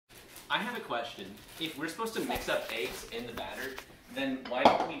I have a question. If we're supposed to mix up eggs in the batter, then why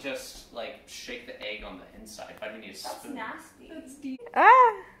don't we just like shake the egg on the inside? Why do we need a spoon? That's nasty. That's deep.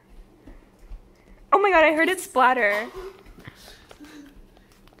 Ah! Oh my god, I heard it splatter.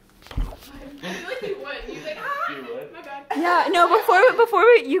 I feel like you would. You're like, ah! You would? My bad. Yeah, no, before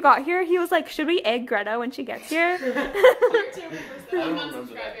you got here, he was like, should we egg Greta when she gets here? You're a terrible person. I I'm don't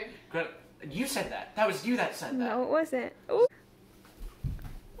remember that. unsubscribing. Greta, you said that. That was you that said that. No, it wasn't. Ooh.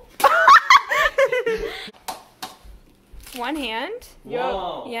 One hand?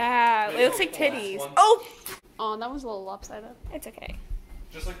 Whoa. Yeah, Wait, it looks no, like the last titties. one. Oh! Oh, that was a little lopsided. It's okay.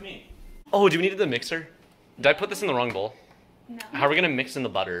 Just like me. Oh, do we need the mixer? Did I put this in the wrong bowl? No. How are we gonna mix in the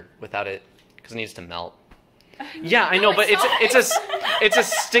butter without it? Because it needs to melt. Yeah, I know, but it's a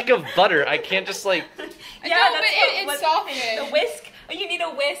stick of butter. I can't just like. Yeah, no, but it's softened. The whisk. Oh, you need a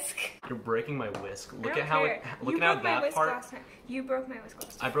whisk. You're breaking my whisk. Look I at don't how care. it. You Look at broke how my that whisk part. last time. You broke my whisk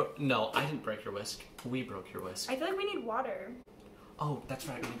last time. I broke. No, I didn't break your whisk. We broke your whisk. I feel like we need water. Oh, that's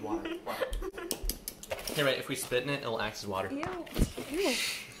right. We need water. Water. Here, right. If we spit in it, it'll act as water. Ew. Ew.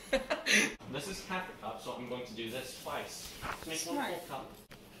 This is half a cup, so I'm going to do this twice. To make one Smart. full cup.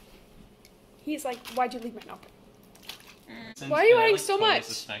 He's like, why'd you leave my milk? Since Why are you I, adding like, so totally much?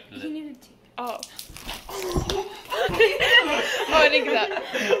 suspected He it. needed to. Oh. Oh, I didn't get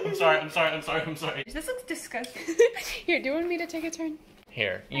that. I'm sorry. This looks disgusting. Here, do you want me to take a turn?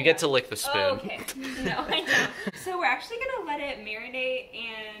 Here, you get to lick the spoon. Oh, okay. No, I know. So we're actually gonna let it marinate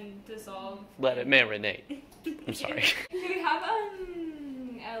and dissolve. Let it marinate. I'm sorry. Do we have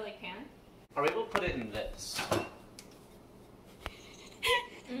a like pan? Are we able to put it in this?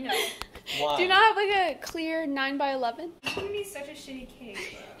 No. Why? Do you not have like a clear 9x11? It's gonna be such a shitty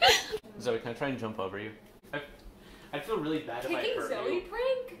cake. Zoe, can I try and jump over you? I feel really bad if I Taking hurt Zoe you.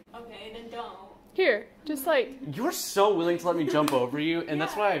 prank? Okay, then don't. Here, just like. You're so willing to let me jump over you, and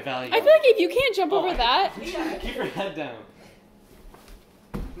that's why I value I feel like if you can't jump over that. Yeah. Keep your head down.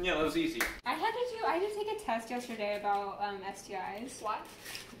 Yeah, that was easy. I had to take a test yesterday about STIs. What?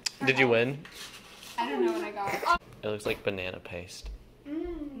 Did you win? I don't know what I got. It looks like banana paste.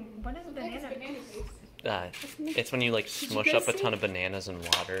 What is a banana? It's when you like smush up a ton of bananas and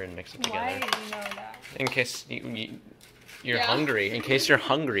water and mix it Why together. do you know that? In case you're Yeah. hungry. In case you're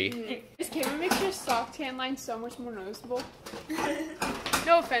hungry. This camera makes your soft tan line so much more noticeable.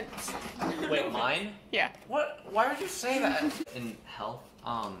 No offense. Wait, mine? Yeah. What? Why would you say that? In health,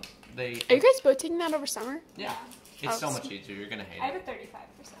 they. Are you guys both taking that over summer? Yeah. It's so much easier. You're gonna hate I have it. a 35%.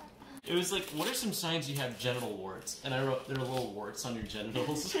 It was like, what are some signs you have genital warts? And I wrote, there are little warts on your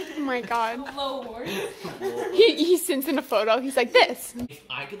genitals. Oh my god. Low ward. He sends in a photo. He's like, this. If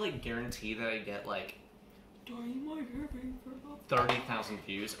I could like guarantee that I get like 30,000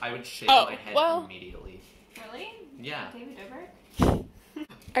 views, I would shake Oh, my head well. immediately. Really? Yeah. David Dobrik?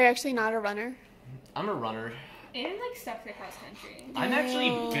 Are you actually not a runner? I'm a runner. Aiden like sucks at cross country. I'm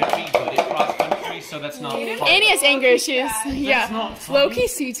actually very good at cross country, so that's not fun. And he has anger issues. Yeah. not funny. Low-key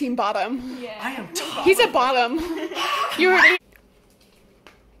C-team bottom. Yeah. I am tough. He's a bottom. You heard it.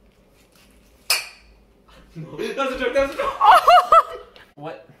 That's a joke, that's a joke.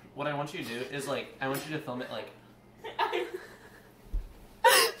 What I want you to do is like, I want you to film it like.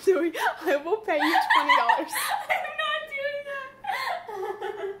 Zoe, I will pay you $20. I'm not doing that.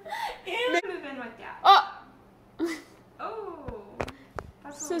 It would have been like that. Oh. Oh.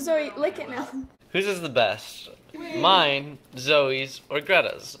 That's So a Zoe, little- lick it now. Whose is the best? Mine, Zoe's, or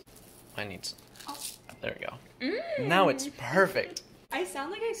Greta's? Mine needs. There we go. Now it's perfect. I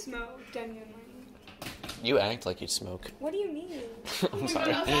sound like I smoke genuinely. You act like you smoke. What do you mean? I'm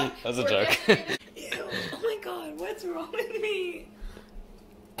sorry. That was a joke. Ew. Oh my god, what's wrong with me?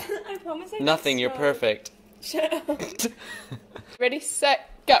 I promise I can Nothing, you're stop. perfect. Shut up. Ready,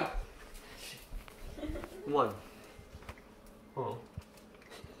 set, go. One. Oh.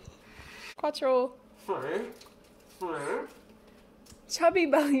 Quattro. Five. Chubby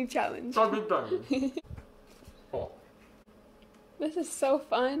belly challenge. Done. Oh. This is so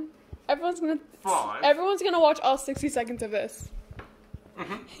fun. Everyone's gonna Five. watch all 60 seconds of this.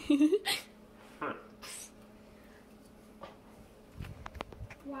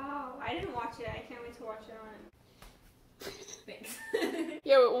 Wow, I didn't watch it. I can't wait to watch it on. Thanks.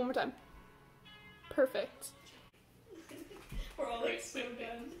 Yeah, wait, one more time. Perfect. We're all like so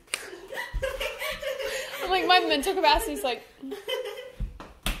done. I'm like, my mental capacity's like,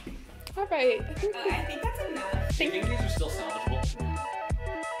 alright. I think that's enough. Do you think these are still salvageable?